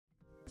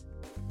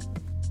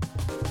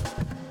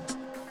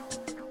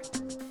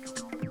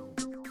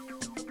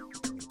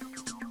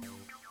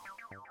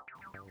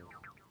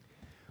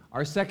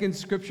Our second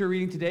scripture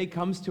reading today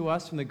comes to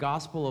us from the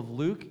Gospel of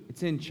Luke.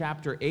 It's in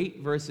chapter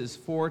 8, verses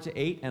 4 to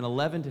 8 and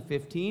 11 to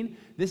 15.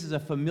 This is a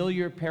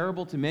familiar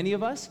parable to many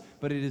of us,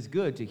 but it is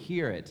good to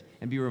hear it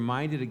and be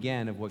reminded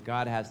again of what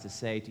God has to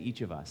say to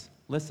each of us.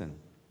 Listen.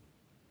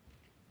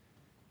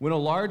 When a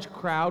large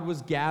crowd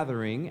was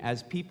gathering,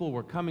 as people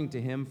were coming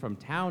to him from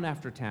town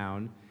after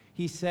town,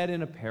 he said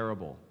in a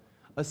parable,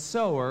 "A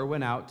sower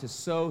went out to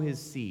sow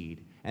his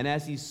seed. And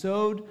as he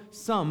sowed,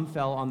 some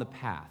fell on the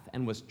path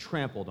and was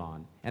trampled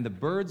on, and the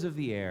birds of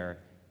the air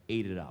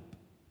ate it up.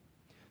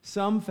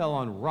 Some fell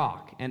on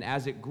rock, and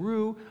as it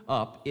grew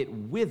up, it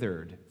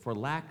withered for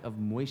lack of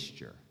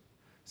moisture.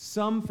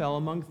 Some fell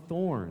among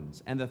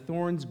thorns, and the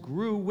thorns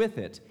grew with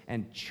it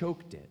and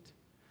choked it.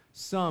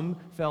 Some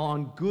fell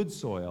on good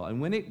soil,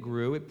 and when it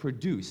grew, it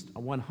produced a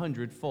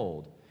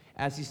 100-fold.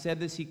 As he said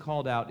this, he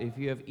called out, 'If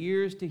you have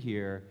ears to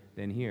hear,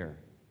 then hear.'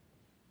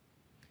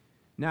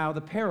 Now,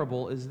 the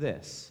parable is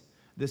this.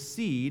 The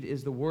seed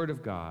is the word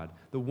of God.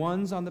 The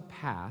ones on the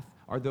path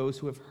are those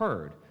who have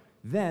heard.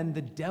 Then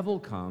the devil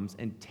comes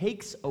and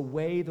takes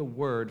away the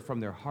word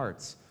from their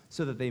hearts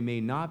so that they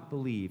may not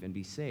believe and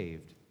be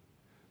saved.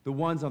 The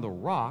ones on the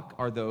rock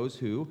are those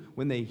who,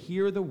 when they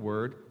hear the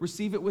word,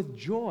 receive it with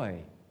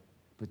joy.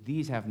 But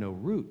these have no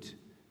root.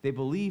 They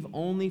believe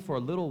only for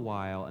a little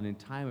while, and in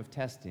time of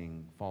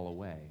testing fall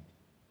away.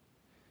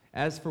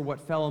 As for what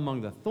fell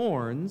among the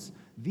thorns,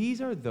 these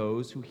are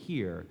those who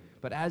hear,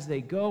 but as they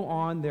go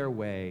on their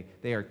way,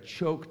 they are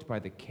choked by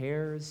the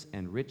cares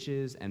and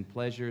riches and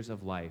pleasures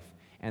of life,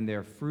 and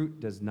their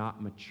fruit does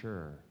not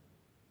mature.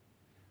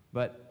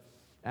 But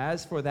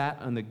as for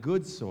that on the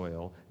good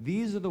soil,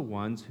 these are the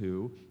ones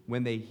who,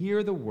 when they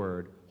hear the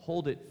word,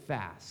 hold it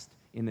fast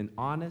in an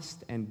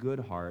honest and good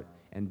heart,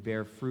 and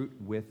bear fruit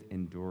with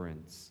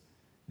endurance.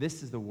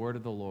 This is the word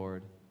of the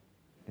Lord.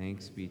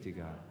 Thanks be to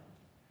God."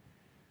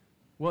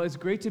 Well, it's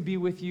great to be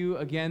with you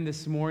again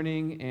this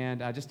morning and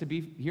just to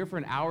be here for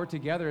an hour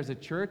together as a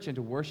church and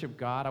to worship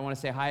God. I want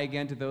to say hi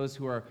again to those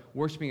who are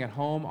worshiping at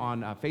home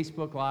on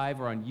Facebook Live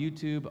or on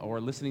YouTube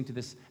or listening to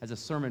this as a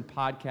sermon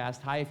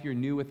podcast. Hi if you're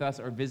new with us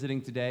or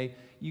visiting today.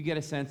 You get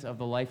a sense of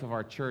the life of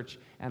our church,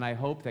 and I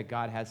hope that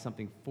God has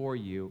something for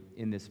you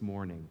in this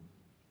morning.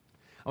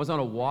 I was on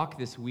a walk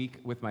this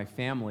week with my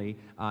family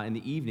in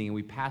the evening, and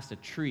we passed a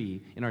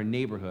tree in our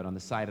neighborhood on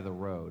the side of the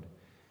road.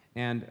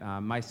 And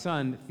my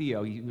son,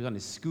 Theo, he was on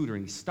his scooter,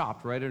 and he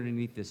stopped right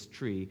underneath this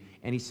tree,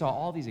 and he saw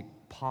all these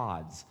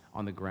pods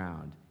on the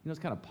ground. You know those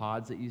kind of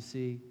pods that you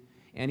see?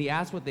 And he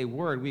asked what they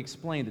were, and we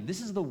explained that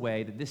this is the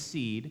way that this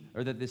seed,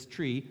 or that this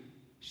tree,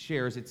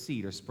 shares its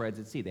seed or spreads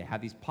its seed. They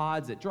have these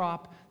pods that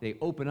drop, they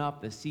open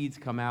up, the seeds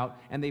come out,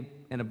 and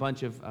a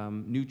bunch of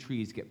new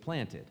trees get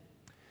planted.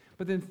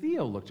 But then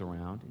Theo looked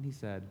around, and he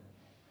said,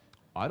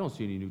 "I don't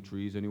see any new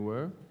trees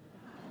anywhere."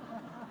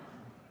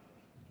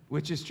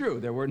 Which is true.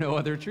 There were no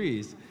other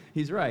trees.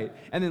 He's right.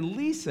 And then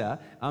Lisa,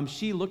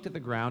 she looked at the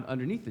ground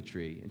underneath the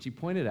tree, and she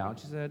pointed out,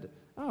 she said,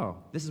 "Oh,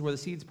 this is where the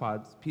seed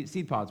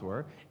pods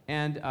were."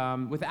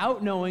 And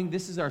without knowing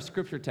this is our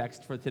scripture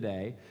text for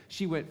today,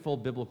 she went full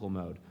biblical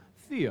mode.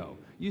 "Theo,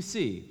 you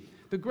see,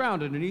 the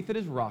ground underneath it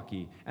is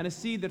rocky, and a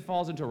seed that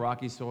falls into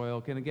rocky soil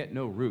can get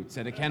no roots,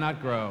 and it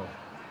cannot grow."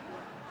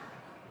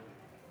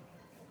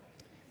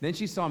 Then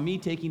she saw me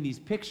taking these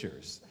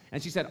pictures,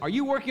 and she said, "Are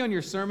you working on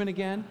your sermon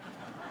again?"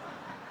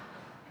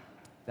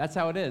 That's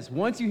how it is.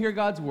 Once you hear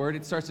God's word,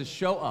 it starts to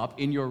show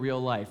up in your real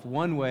life,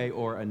 one way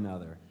or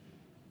another.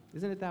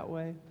 Isn't it that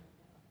way?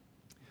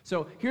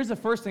 So here's the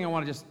first thing I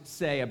want to just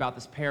say about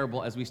this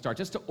parable as we start,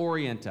 just to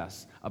orient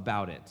us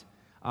about it.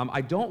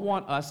 I don't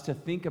want us to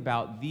think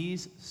about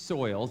these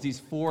soils,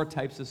 these four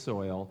types of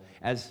soil,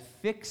 as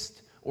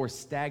fixed or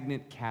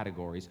stagnant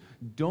categories.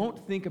 Don't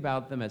think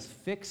about them as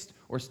fixed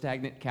or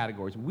stagnant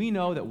categories. We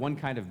know that one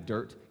kind of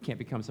dirt can't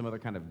become some other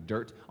kind of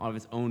dirt of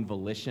its own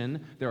volition.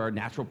 There are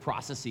natural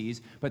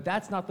processes, but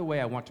that's not the way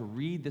I want to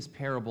read this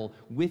parable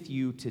with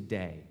you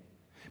today.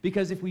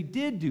 Because if we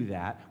did do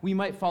that, we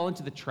might fall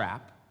into the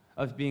trap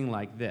of being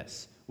like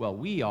this. Well,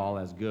 we all,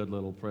 as good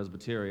little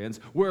Presbyterians,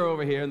 we're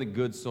over here in the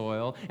good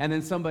soil, and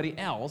then somebody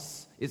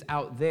else is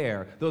out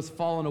there, those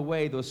fallen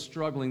away, those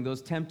struggling, those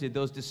tempted,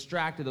 those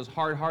distracted, those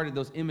hard-hearted,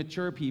 those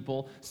immature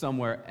people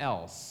somewhere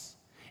else.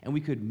 And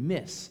we could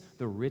miss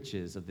the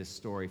riches of this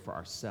story for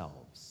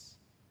ourselves.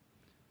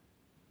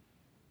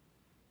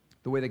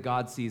 The way that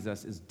God sees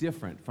us is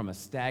different from a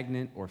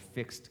stagnant or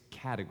fixed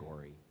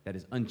category that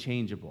is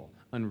unchangeable,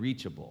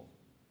 unreachable.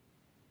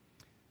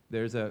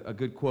 There's a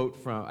good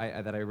quote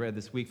that I read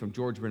this week from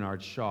George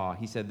Bernard Shaw.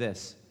 He said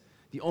this,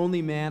 "The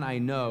only man I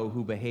know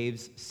who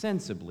behaves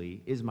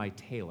sensibly is my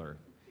tailor.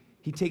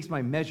 He takes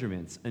my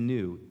measurements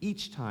anew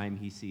each time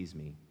he sees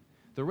me.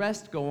 The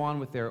rest go on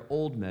with their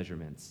old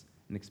measurements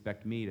and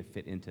expect me to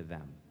fit into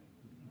them."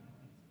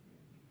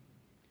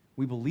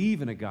 We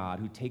believe in a God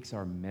who takes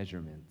our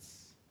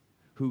measurements,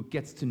 who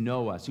gets to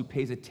know us, who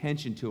pays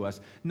attention to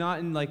us, not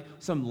in like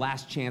some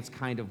last chance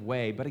kind of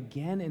way, but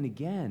again and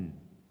again.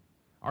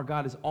 Our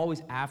God is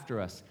always after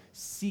us,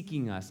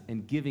 seeking us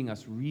and giving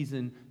us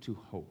reason to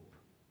hope.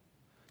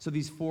 So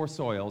these four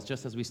soils,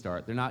 just as we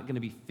start, they're not going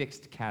to be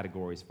fixed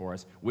categories for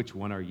us. Which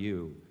one are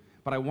you?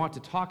 But I want to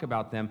talk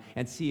about them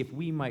and see if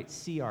we might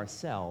see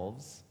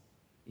ourselves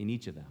in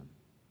each of them.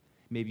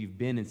 Maybe you've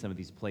been in some of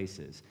these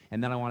places.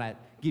 And then I want to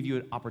give you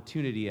an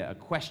opportunity, a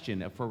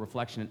question for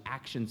reflection, an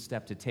action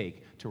step to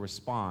take to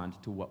respond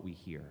to what we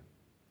hear.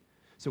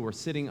 So we're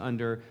sitting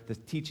under the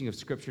teaching of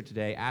Scripture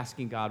today,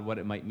 asking God what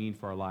it might mean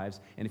for our lives.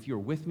 And if you're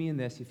with me in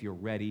this, if you're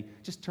ready,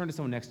 just turn to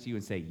someone next to you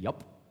and say,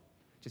 yup.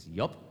 Just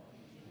yup.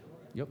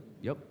 Yup,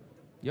 yup,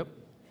 yup.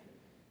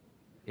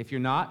 If you're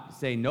not,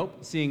 say nope.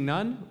 Seeing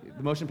none,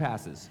 the motion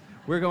passes.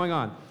 We're going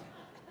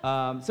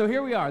on. So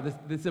here we are. This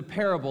is a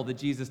parable that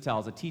Jesus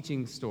tells, a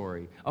teaching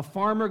story. A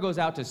farmer goes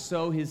out to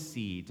sow his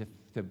seed,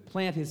 to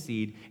plant his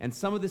seed, and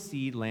some of the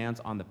seed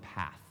lands on the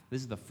path. This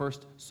is the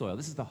first soil.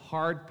 This is the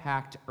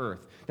hard-packed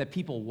earth that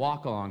people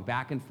walk along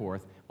back and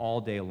forth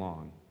all day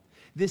long.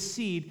 This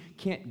seed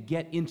can't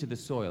get into the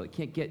soil. It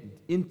can't get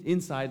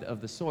inside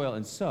of the soil,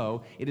 and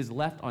so it is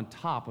left on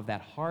top of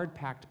that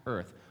hard-packed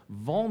earth,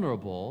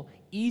 vulnerable,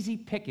 easy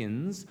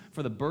pickings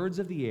for the birds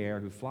of the air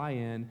who fly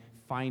in,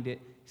 find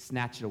it,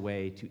 snatch it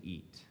away to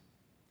eat.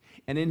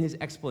 And in his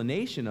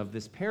explanation of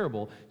this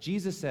parable,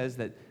 Jesus says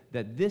that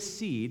this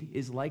seed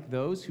is like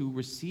those who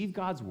receive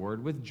God's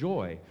word with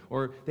joy,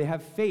 or they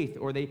have faith,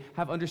 or they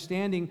have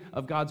understanding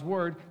of God's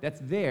word that's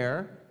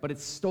there, but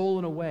it's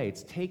stolen away.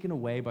 It's taken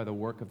away by the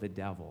work of the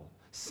devil.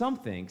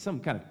 Something, some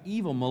kind of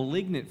evil,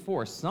 malignant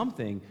force,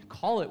 something,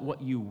 call it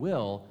what you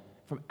will,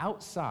 from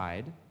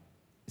outside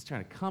is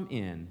trying to come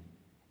in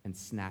and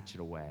snatch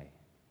it away.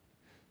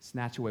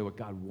 Snatch away what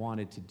God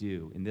wanted to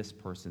do in this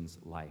person's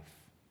life.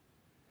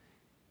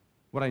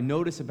 What I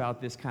notice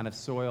about this kind of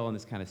soil and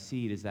this kind of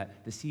seed is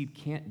that the seed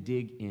can't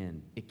dig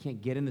in. It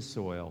can't get in the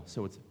soil,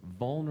 so it's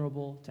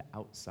vulnerable to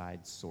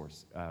outside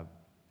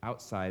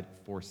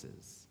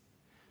forces.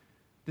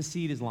 The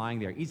seed is lying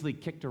there, easily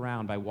kicked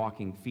around by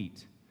walking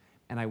feet.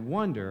 And I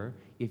wonder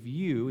if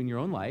you, in your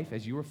own life,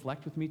 as you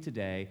reflect with me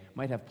today,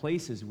 might have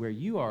places where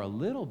you are a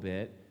little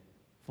bit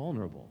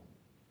vulnerable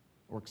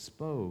or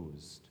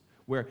exposed,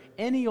 where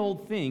any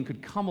old thing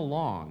could come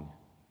along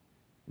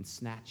and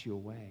snatch you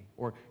away,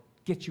 or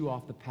get you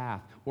off the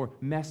path, or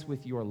mess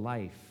with your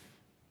life.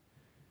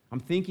 I'm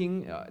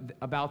thinking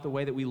about the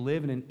way that we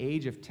live in an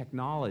age of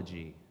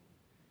technology,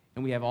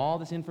 and we have all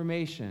this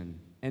information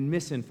and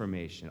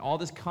misinformation, all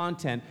this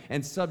content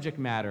and subject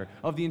matter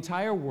of the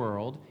entire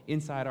world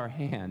inside our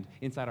hand,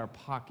 inside our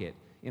pocket,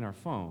 in our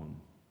phone.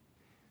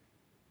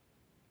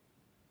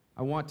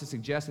 I want to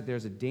suggest that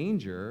there's a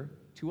danger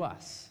to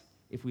us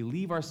if we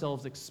leave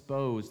ourselves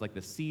exposed like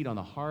the seed on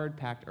the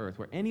hard-packed earth,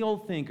 where any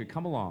old thing could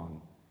come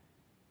along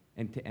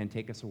and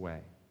take us away.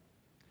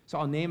 So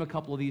I'll name a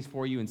couple of these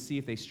for you and see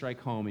if they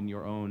strike home in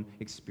your own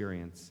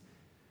experience.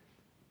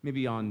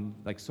 Maybe on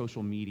like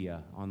social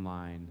media,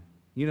 online.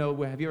 You know,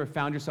 have you ever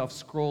found yourself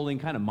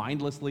scrolling kind of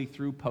mindlessly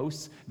through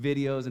posts,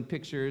 videos, and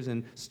pictures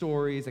and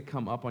stories that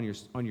come up on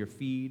your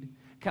feed,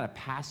 kind of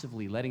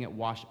passively letting it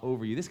wash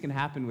over you? This can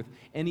happen with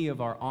any of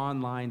our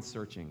online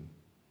searching.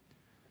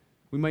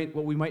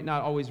 What we might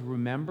not always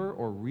remember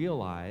or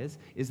realize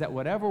is that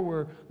whatever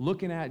we're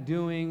looking at,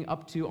 doing,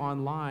 up to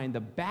online, the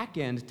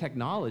back-end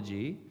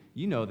technology,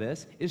 you know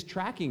this, is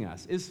tracking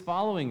us, is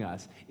following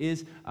us,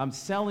 is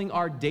selling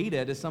our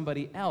data to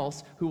somebody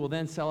else who will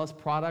then sell us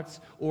products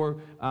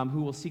or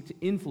who will seek to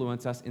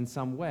influence us in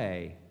some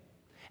way.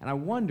 And I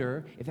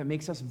wonder if that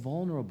makes us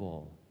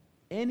vulnerable.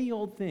 Any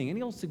old thing,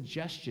 any old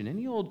suggestion,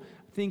 any old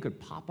thing could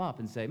pop up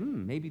and say,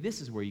 maybe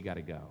this is where you got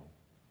to go.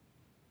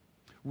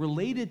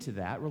 Related to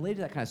that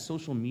kind of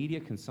social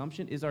media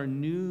consumption is our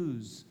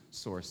news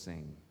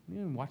sourcing.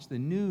 You watch the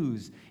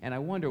news, and I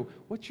wonder,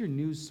 what's your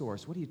news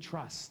source? What do you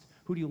trust?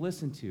 Who do you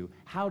listen to?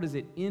 How does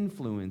it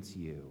influence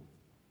you?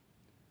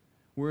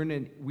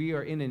 We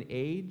are in an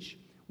age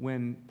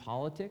when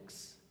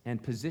politics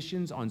and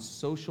positions on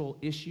social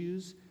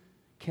issues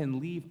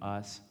can leave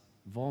us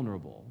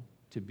vulnerable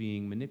to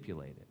being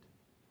manipulated.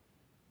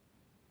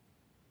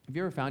 Have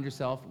you ever found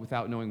yourself,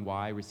 without knowing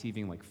why,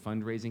 receiving like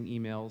fundraising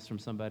emails from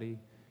somebody,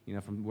 you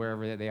know, from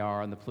wherever they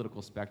are on the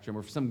political spectrum,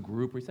 or some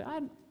group where you say,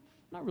 I'm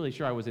not really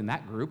sure I was in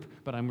that group,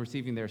 but I'm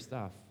receiving their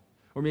stuff.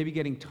 Or maybe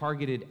getting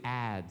targeted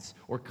ads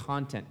or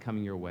content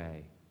coming your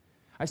way.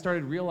 I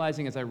started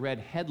realizing as I read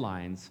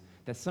headlines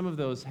that some of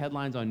those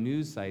headlines on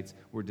news sites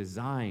were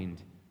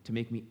designed to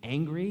make me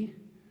angry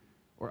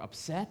or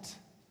upset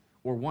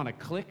or want to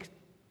click.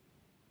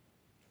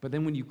 But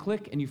then when you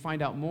click and you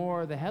find out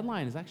more, the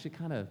headline is actually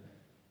kind of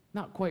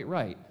not quite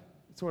right.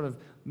 It's sort of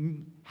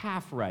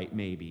half right,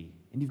 maybe.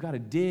 And you've got to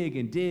dig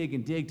and dig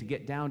and dig to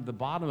get down to the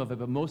bottom of it,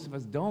 but most of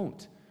us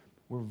don't.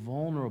 We're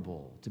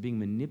vulnerable to being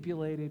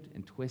manipulated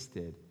and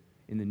twisted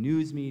in the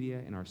news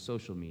media and our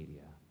social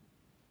media.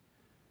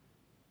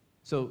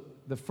 So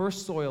the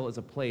first soil is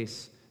a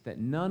place that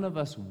none of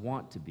us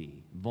want to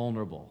be,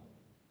 vulnerable,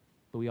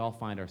 but we all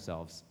find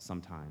ourselves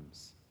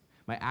sometimes.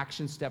 My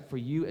action step for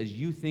you as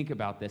you think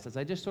about this, as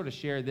I just sort of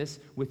share this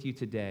with you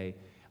today,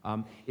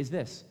 is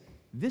this.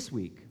 This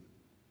week,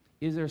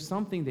 is there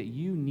something that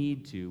you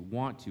need to,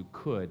 want to,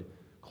 could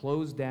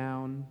close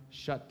down,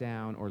 shut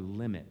down, or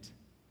limit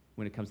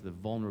when it comes to the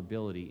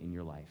vulnerability in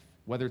your life,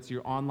 whether it's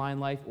your online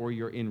life or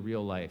you're in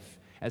real life.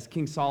 As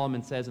King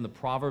Solomon says in the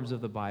Proverbs of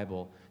the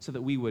Bible, so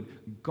that we would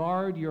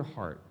guard your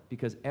heart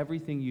because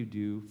everything you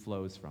do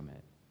flows from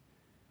it.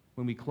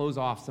 When we close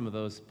off some of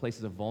those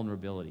places of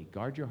vulnerability,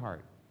 guard your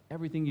heart.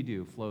 Everything you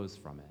do flows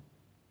from it.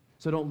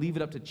 So don't leave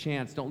it up to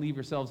chance. Don't leave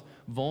yourselves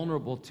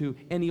vulnerable to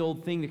any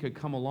old thing that could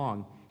come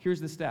along.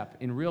 Here's the step.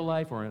 In real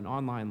life or in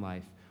online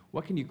life,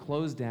 what can you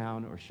close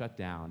down or shut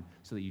down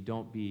so that you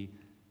don't be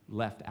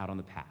left out on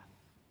the path?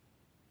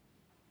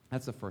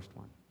 That's the first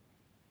one.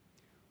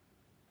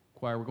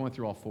 Choir, we're going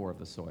through all 4 of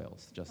the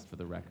soils, just for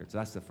the record. So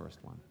that's the first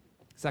one.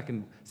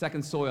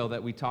 Second soil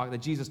that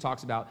Jesus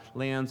talks about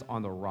lands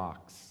on the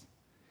rocks.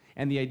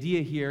 And the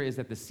idea here is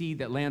that the seed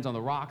that lands on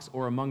the rocks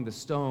or among the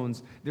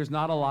stones, there's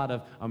not a lot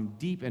of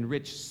deep and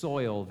rich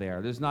soil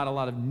there. There's not a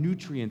lot of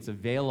nutrients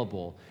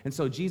available. And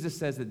so Jesus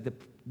says that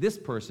this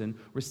person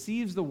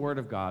receives the word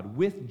of God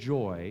with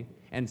joy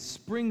and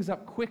springs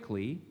up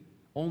quickly,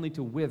 only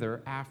to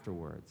wither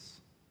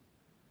afterwards.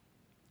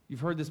 You've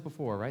heard this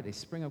before, right? They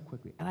spring up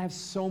quickly. And I have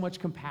so much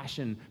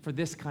compassion for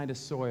this kind of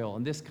soil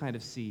and this kind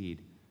of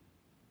seed,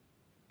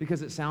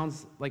 because it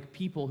sounds like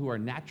people who are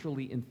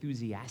naturally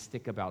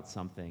enthusiastic about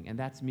something, and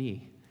that's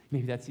me.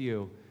 Maybe that's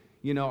you.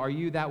 You know, are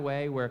you that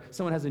way where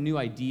someone has a new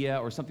idea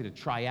or something to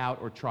try out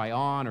or try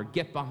on or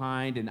get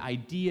behind, an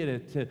idea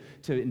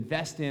to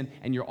invest in,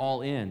 and you're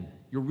all in?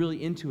 You're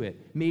really into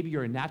it. Maybe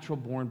you're a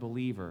natural-born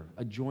believer,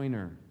 a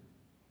joiner.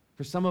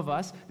 For some of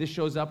us, this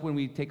shows up when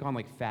we take on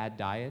like fad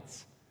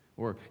diets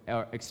or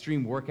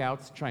extreme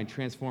workouts to try and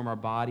transform our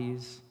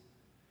bodies.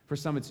 For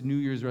some, it's New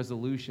Year's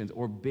resolutions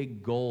or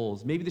big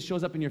goals. Maybe this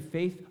shows up in your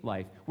faith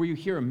life, where you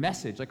hear a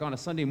message, like on a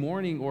Sunday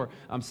morning or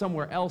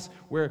somewhere else,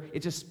 where it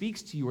just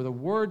speaks to you, or the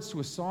words to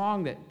a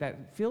song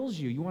that fills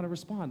you. You want to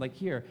respond. Like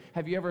here,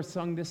 have you ever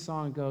sung this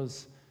song? It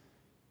goes,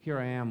 "Here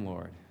I am,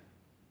 Lord.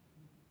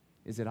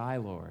 Is it I,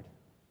 Lord?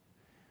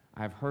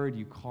 I have heard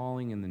you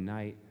calling in the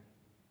night.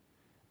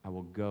 I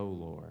will go,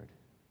 Lord,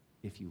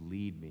 if you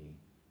lead me.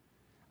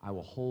 I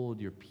will hold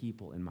your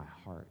people in my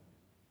heart."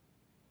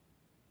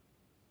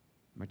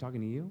 Am I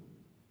talking to you?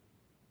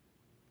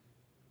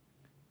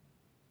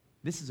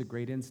 This is a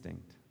great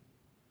instinct,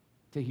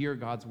 to hear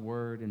God's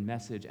word and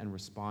message and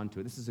respond to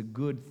it. This is a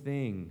good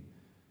thing.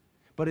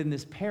 But in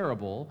this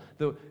parable,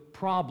 the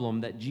problem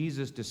that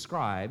Jesus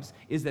describes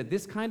is that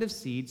this kind of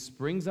seed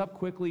springs up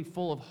quickly,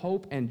 full of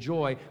hope and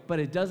joy, but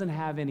it doesn't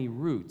have any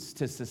roots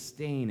to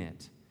sustain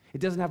it.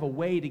 It doesn't have a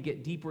way to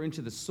get deeper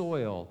into the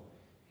soil.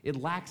 It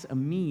lacks a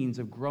means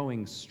of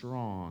growing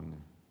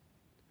strong.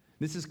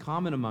 This is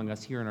common among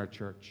us here in our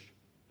church,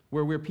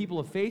 where we're people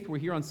of faith. We're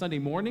here on Sunday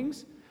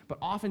mornings, but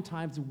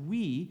oftentimes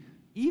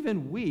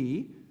even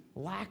we,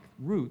 lack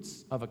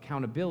roots of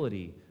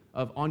accountability,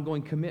 of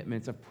ongoing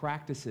commitments, of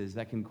practices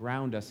that can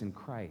ground us in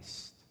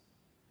Christ.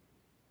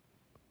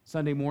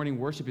 Sunday morning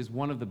worship is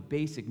one of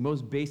the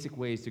most basic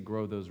ways to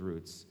grow those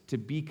roots, to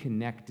be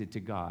connected to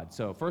God.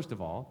 So first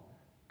of all,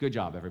 good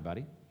job,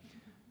 everybody.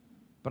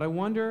 But I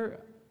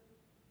wonder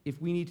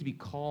if we need to be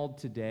called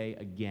today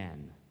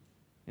again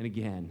and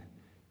again,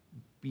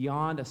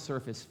 beyond a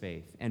surface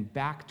faith and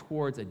back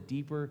towards a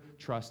deeper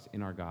trust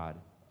in our God,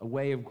 a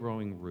way of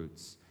growing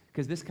roots.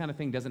 Because this kind of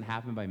thing doesn't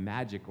happen by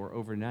magic or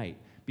overnight,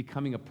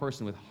 becoming a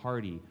person with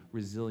hardy,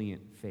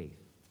 resilient faith.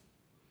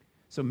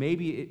 So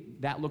maybe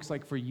that looks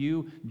like for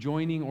you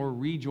joining or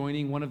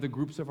rejoining one of the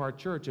groups of our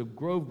church, a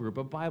Grove group,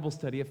 a Bible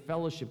study, a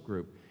fellowship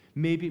group.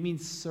 Maybe it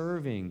means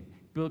serving,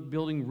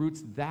 building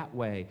roots that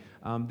way.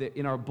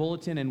 In our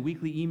bulletin and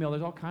weekly email,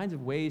 there's all kinds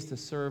of ways to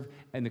serve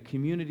in the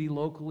community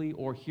locally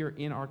or here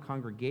in our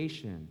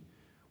congregation.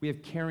 We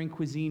have caring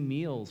cuisine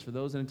meals for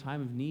those in a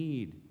time of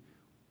need.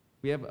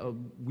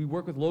 We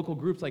work with local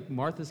groups like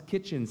Martha's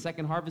Kitchen,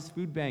 Second Harvest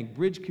Food Bank,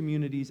 Bridge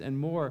Communities, and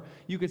more.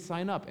 You could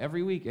sign up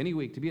every week, any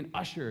week, to be an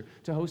usher,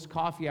 to host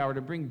coffee hour,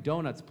 to bring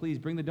donuts. Please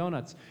bring the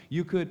donuts.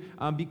 You could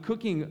be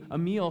cooking a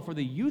meal for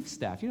the youth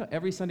staff. You know,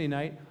 every Sunday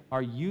night,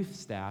 our youth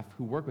staff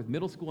who work with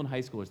middle school and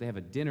high schoolers, they have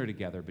a dinner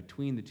together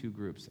between the two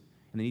groups,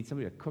 and they need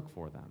somebody to cook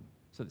for them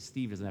so that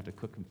Steve doesn't have to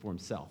cook for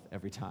himself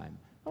every time.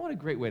 Oh, what a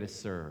great way to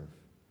serve.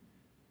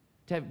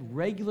 To have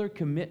regular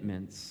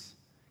commitments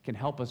can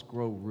help us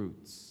grow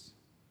roots.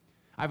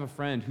 I have a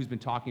friend who's been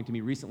talking to me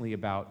recently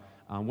about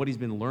what he's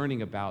been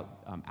learning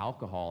about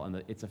alcohol and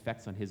its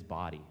effects on his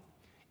body.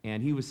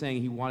 And he was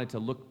saying he wanted to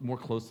look more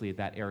closely at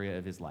that area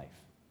of his life.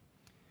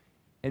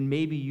 And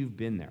maybe you've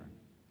been there,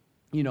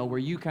 you know, where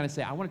you kind of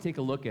say, I want to take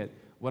a look at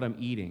what I'm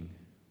eating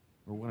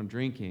or what I'm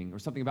drinking or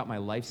something about my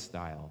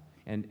lifestyle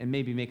and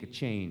maybe make a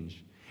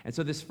change. And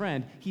so this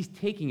friend, he's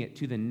taking it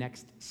to the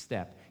next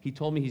step. He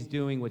told me he's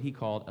doing what he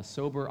called a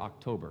sober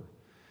October.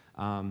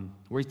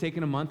 Where he's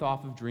taken a month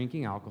off of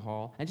drinking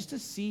alcohol, and just to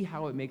see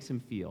how it makes him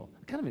feel,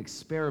 kind of an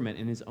experiment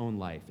in his own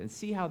life, and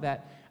see how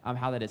that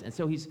is. And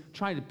so he's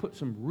trying to put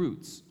some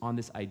roots on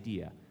this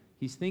idea.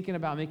 He's thinking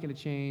about making a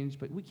change,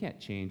 but we can't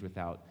change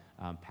without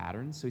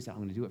patterns. So he said, I'm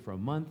going to do it for a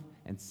month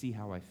and see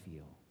how I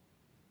feel.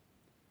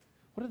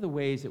 What are the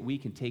ways that we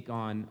can take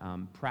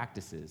on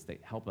practices that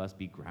help us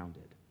be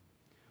grounded?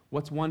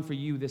 What's one for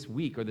you this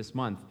week or this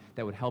month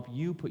that would help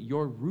you put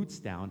your roots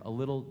down a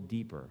little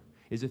deeper?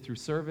 Is it through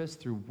service,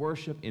 through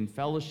worship, in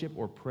fellowship,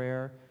 or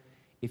prayer?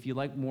 If you'd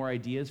like more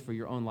ideas for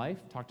your own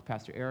life, talk to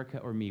Pastor Erica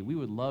or me. We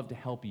would love to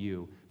help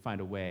you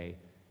find a way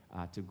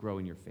to grow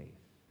in your faith.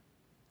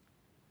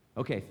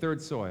 Okay,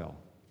 third soil.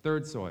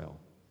 Third soil.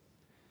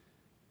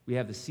 We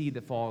have the seed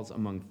that falls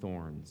among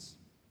thorns.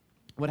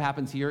 What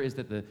happens here is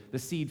that the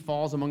seed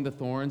falls among the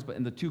thorns,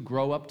 and the two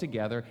grow up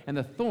together, and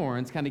the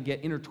thorns kind of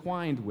get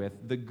intertwined with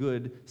the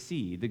good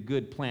seed, the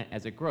good plant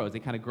as it grows. They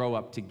kind of grow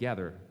up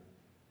together.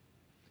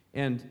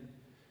 And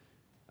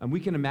we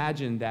can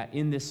imagine that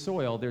in this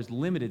soil, there's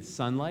limited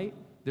sunlight,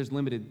 there's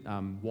limited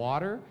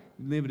water,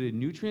 limited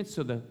nutrients,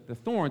 so the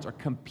thorns are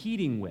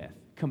competing with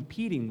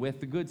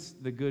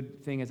the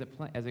good thing as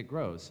it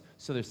grows.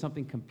 So there's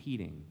something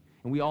competing.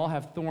 And we all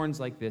have thorns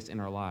like this in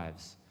our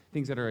lives,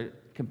 things that are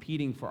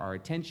competing for our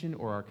attention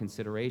or our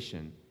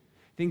consideration,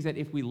 things that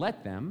if we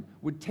let them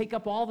would take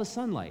up all the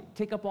sunlight,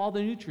 take up all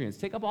the nutrients,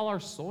 take up all our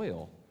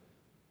soil.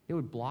 It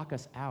would block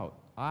us out.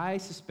 I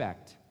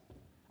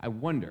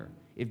wonder,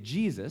 if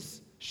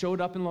Jesus showed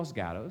up in Los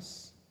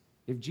Gatos,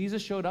 if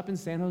Jesus showed up in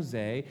San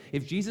Jose,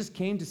 if Jesus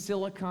came to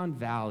Silicon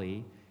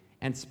Valley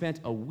and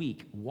spent a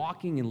week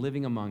walking and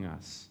living among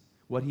us,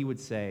 what he would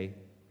say,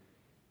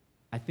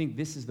 I think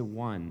this is the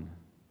one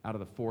out of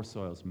the four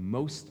soils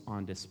most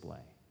on display.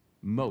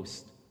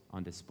 Most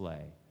on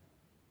display.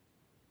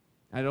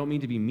 I don't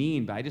mean to be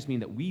mean, but I just mean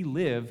that we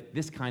live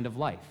this kind of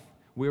life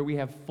where we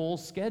have full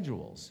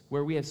schedules,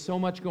 where we have so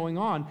much going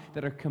on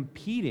that are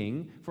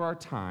competing for our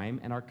time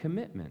and our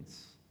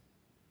commitments.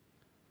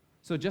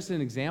 So just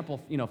an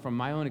example, from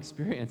my own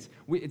experience,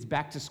 it's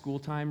back to school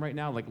time right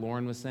now, like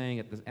Lauren was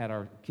saying at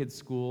our kids'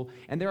 school,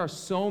 and there are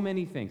so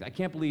many things. I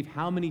can't believe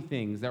how many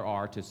things there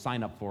are to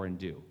sign up for and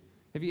do.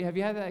 Have you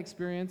had that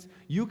experience?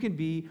 You can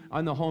be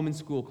on the home and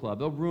school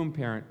club, a room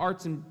parent,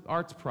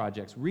 arts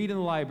projects, read in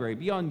the library,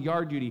 be on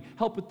yard duty,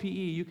 help with PE.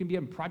 You can be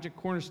on Project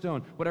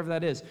Cornerstone, whatever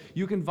that is.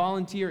 You can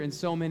volunteer in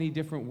so many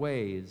different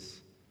ways.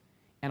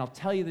 And I'll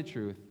tell you the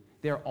truth,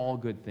 they're all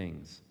good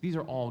things. These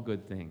are all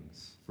good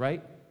things,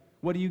 right?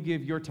 What do you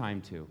give your time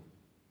to?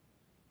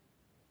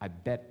 I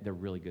bet they're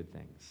really good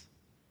things.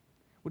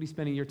 What are you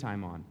spending your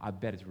time on? I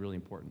bet it's really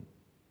important.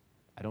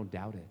 I don't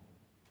doubt it.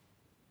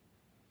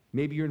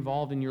 Maybe you're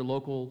involved in your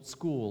local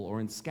school or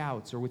in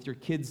Scouts or with your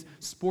kids'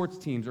 sports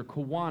teams or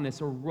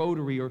Kiwanis or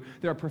Rotary, or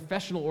there are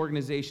professional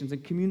organizations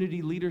and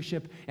community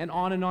leadership, and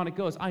on it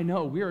goes. I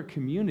know we're a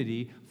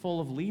community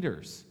full of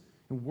leaders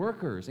and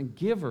workers and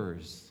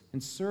givers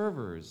and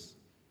servers.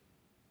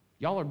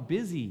 Y'all are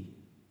busy.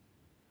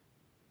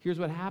 Here's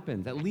what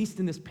happens, at least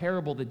in this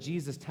parable that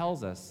Jesus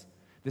tells us.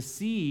 The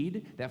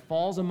seed that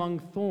falls among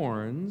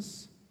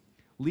thorns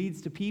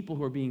leads to people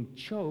who are being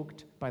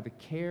choked by the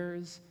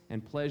cares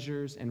and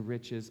pleasures and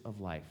riches of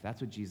life. That's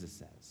what Jesus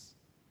says.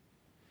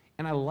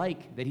 And I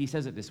like that he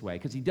says it this way,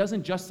 because he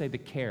doesn't just say the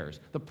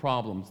cares, the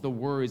problems, the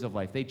worries of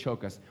life. They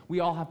choke us. We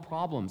all have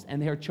problems, and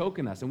they're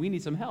choking us, and we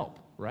need some help,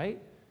 right?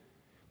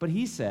 But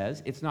he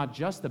says it's not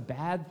just the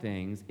bad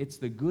things, it's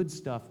the good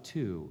stuff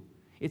too.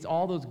 It's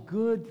all those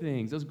good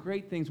things, those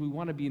great things we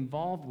want to be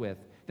involved with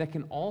that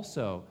can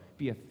also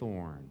be a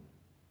thorn.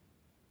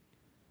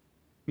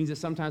 Means that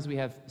sometimes we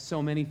have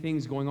so many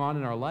things going on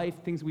in our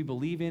life, things we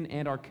believe in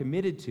and are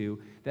committed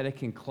to, that it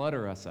can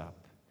clutter us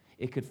up.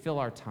 It could fill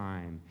our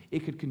time.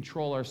 It could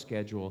control our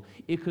schedule.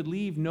 It could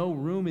leave no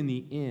room in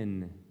the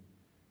inn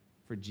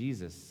for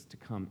Jesus to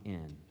come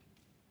in.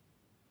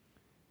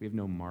 We have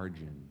no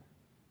margin.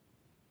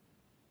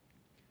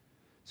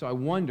 So I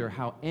wonder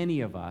how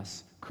any of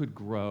us could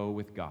grow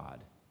with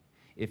God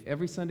if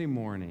every Sunday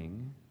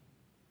morning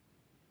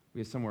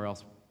we have somewhere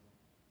else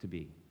to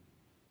be.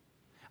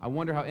 I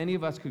wonder how any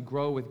of us could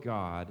grow with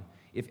God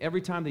if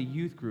every time the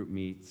youth group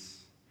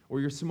meets,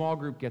 or your small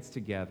group gets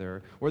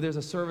together, or there's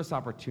a service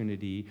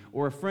opportunity,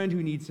 or a friend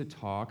who needs to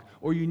talk,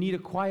 or you need a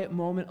quiet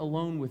moment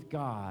alone with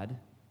God,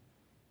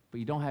 but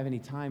you don't have any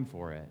time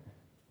for it.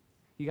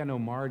 You got no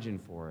margin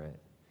for it.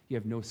 You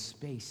have no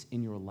space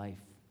in your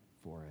life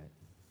for it.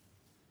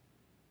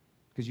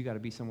 Because you got to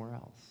be somewhere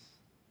else.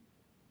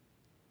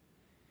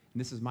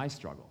 And this is my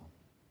struggle.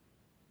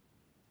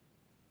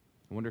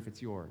 I wonder if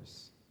it's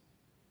yours.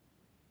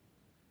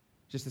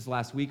 Just this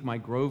last week, my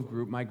Grove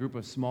group, my group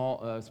of small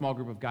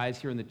group of guys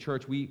here in the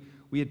church, we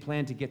had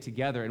planned to get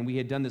together, and we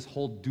had done this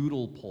whole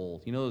doodle poll.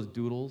 You know those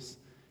doodles?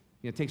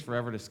 It takes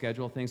forever to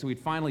schedule things. So we'd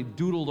finally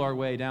doodled our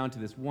way down to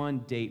this one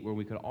date where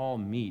we could all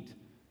meet.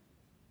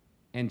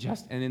 And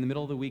in the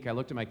middle of the week, I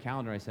looked at my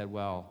calendar and I said,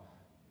 well,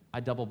 I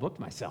double booked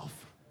myself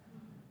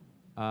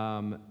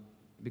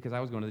because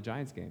I was going to the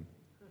Giants game.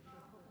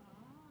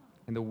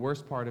 And the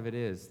worst part of it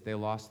is they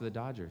lost to the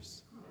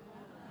Dodgers.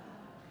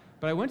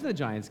 But I went to the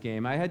Giants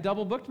game. I had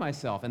double booked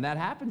myself, and that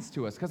happens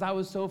to us because I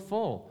was so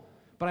full.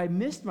 But I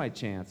missed my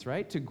chance,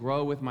 right, to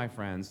grow with my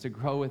friends, to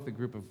grow with the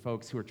group of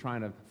folks who are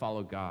trying to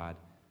follow God.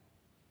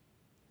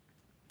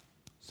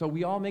 So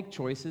we all make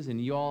choices,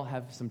 and you all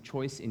have some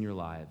choice in your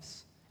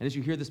lives. And as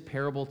you hear this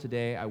parable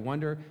today, I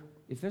wonder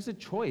if there's a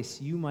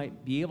choice you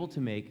might be able to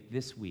make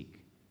this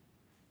week.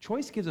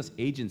 Choice gives us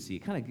agency. It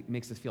kind of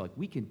makes us feel like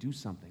we can do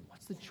something.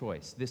 What's the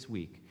choice this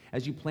week?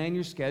 As you plan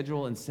your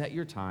schedule and set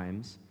your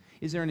times,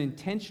 is there an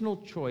intentional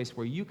choice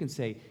where you can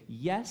say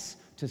yes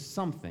to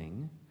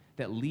something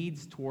that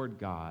leads toward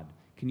God?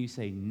 Can you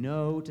say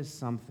no to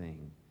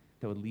something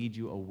that would lead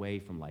you away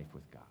from life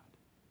with God?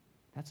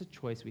 That's a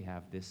choice we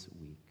have this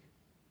week.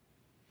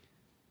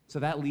 So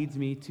that leads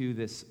me to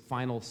this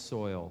final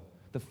soil,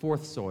 the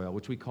fourth soil,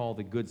 which we call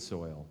the good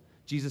soil.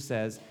 Jesus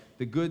says,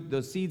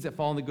 those seeds that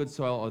fall in the good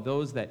soil are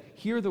those that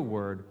hear the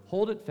word,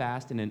 hold it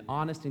fast in an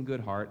honest and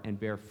good heart, and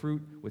bear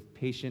fruit with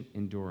patient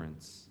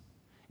endurance.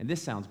 And this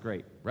sounds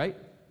great, right?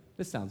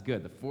 This sounds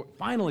good.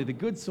 Finally, the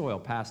good soil,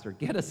 Pastor,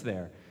 get us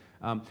there.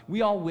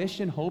 We all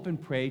wish and hope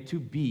and pray to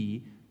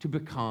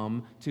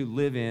become, to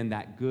live in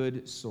that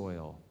good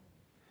soil.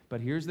 But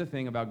here's the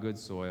thing about good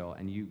soil,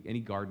 and any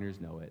gardeners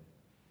know it.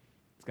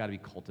 It's got to be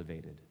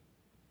cultivated.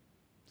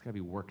 It's got to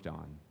be worked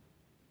on.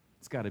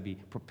 It's got to be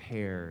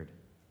prepared.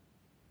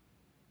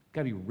 It's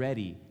got to be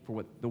ready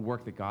for the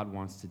work that God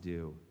wants to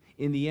do.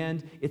 In the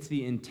end, it's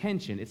the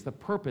intention, it's the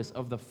purpose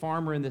of the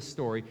farmer in this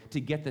story to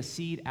get the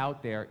seed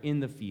out there in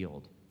the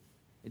field.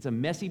 It's a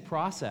messy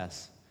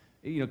process.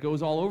 It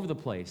goes all over the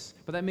place.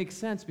 But that makes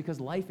sense because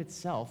life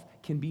itself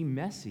can be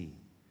messy.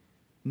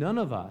 None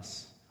of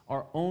us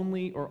are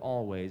only or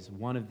always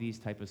one of these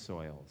type of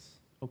soils,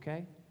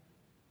 okay?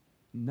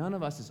 None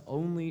of us is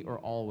only or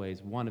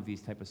always one of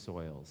these type of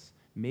soils.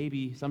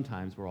 Maybe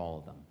sometimes we're all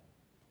of them.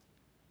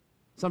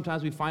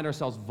 Sometimes we find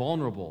ourselves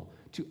vulnerable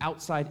to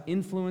outside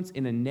influence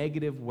in a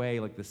negative way,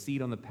 like the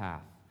seed on the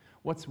path.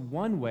 What's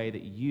one way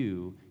that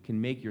you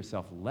can make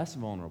yourself less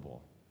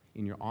vulnerable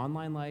in your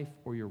online life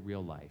or your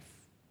real life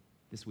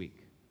this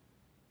week?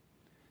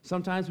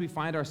 Sometimes we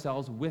find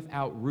ourselves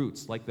without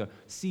roots, like the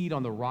seed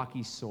on the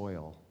rocky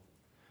soil.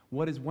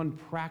 What is one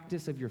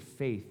practice of your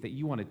faith that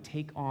you want to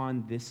take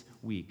on this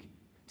week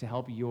to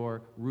help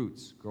your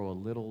roots grow a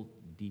little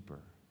deeper?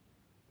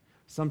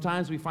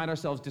 Sometimes we find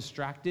ourselves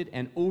distracted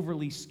and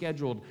overly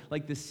scheduled,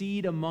 like the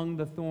seed among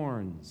the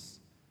thorns.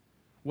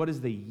 What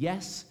is the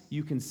yes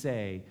you can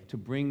say to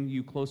bring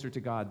you closer to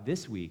God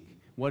this week?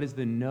 What is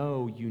the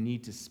no you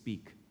need to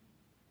speak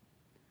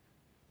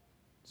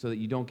so that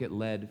you don't get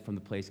led from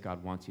the place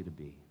God wants you to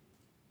be?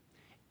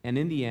 And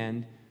in the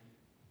end,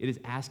 it is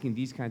asking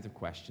these kinds of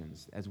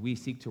questions as we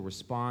seek to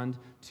respond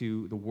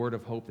to the word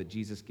of hope that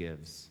Jesus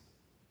gives.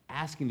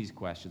 Asking these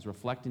questions,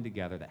 reflecting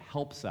together, that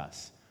helps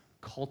us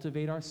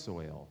cultivate our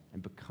soil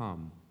and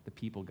become the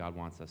people God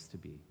wants us to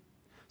be.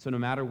 So no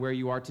matter where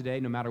you are today,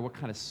 no matter what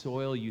kind of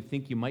soil you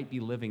think you might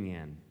be living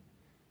in,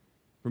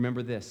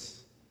 remember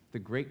this: the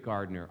great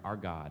gardener, our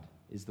God,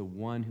 is the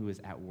one who is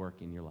at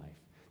work in your life.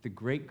 The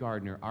great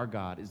gardener, our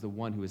God, is the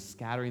one who is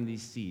scattering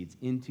these seeds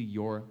into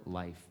your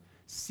life,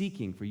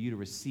 seeking for you to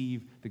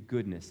receive the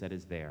goodness that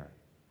is there.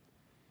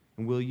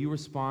 And will you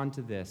respond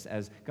to this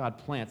as God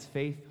plants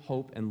faith,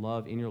 hope, and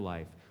love in your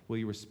life? Will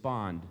you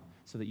respond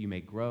so that you may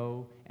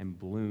grow and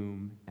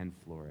bloom and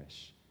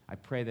flourish? I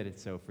pray that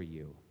it's so for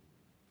you.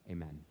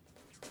 Amen.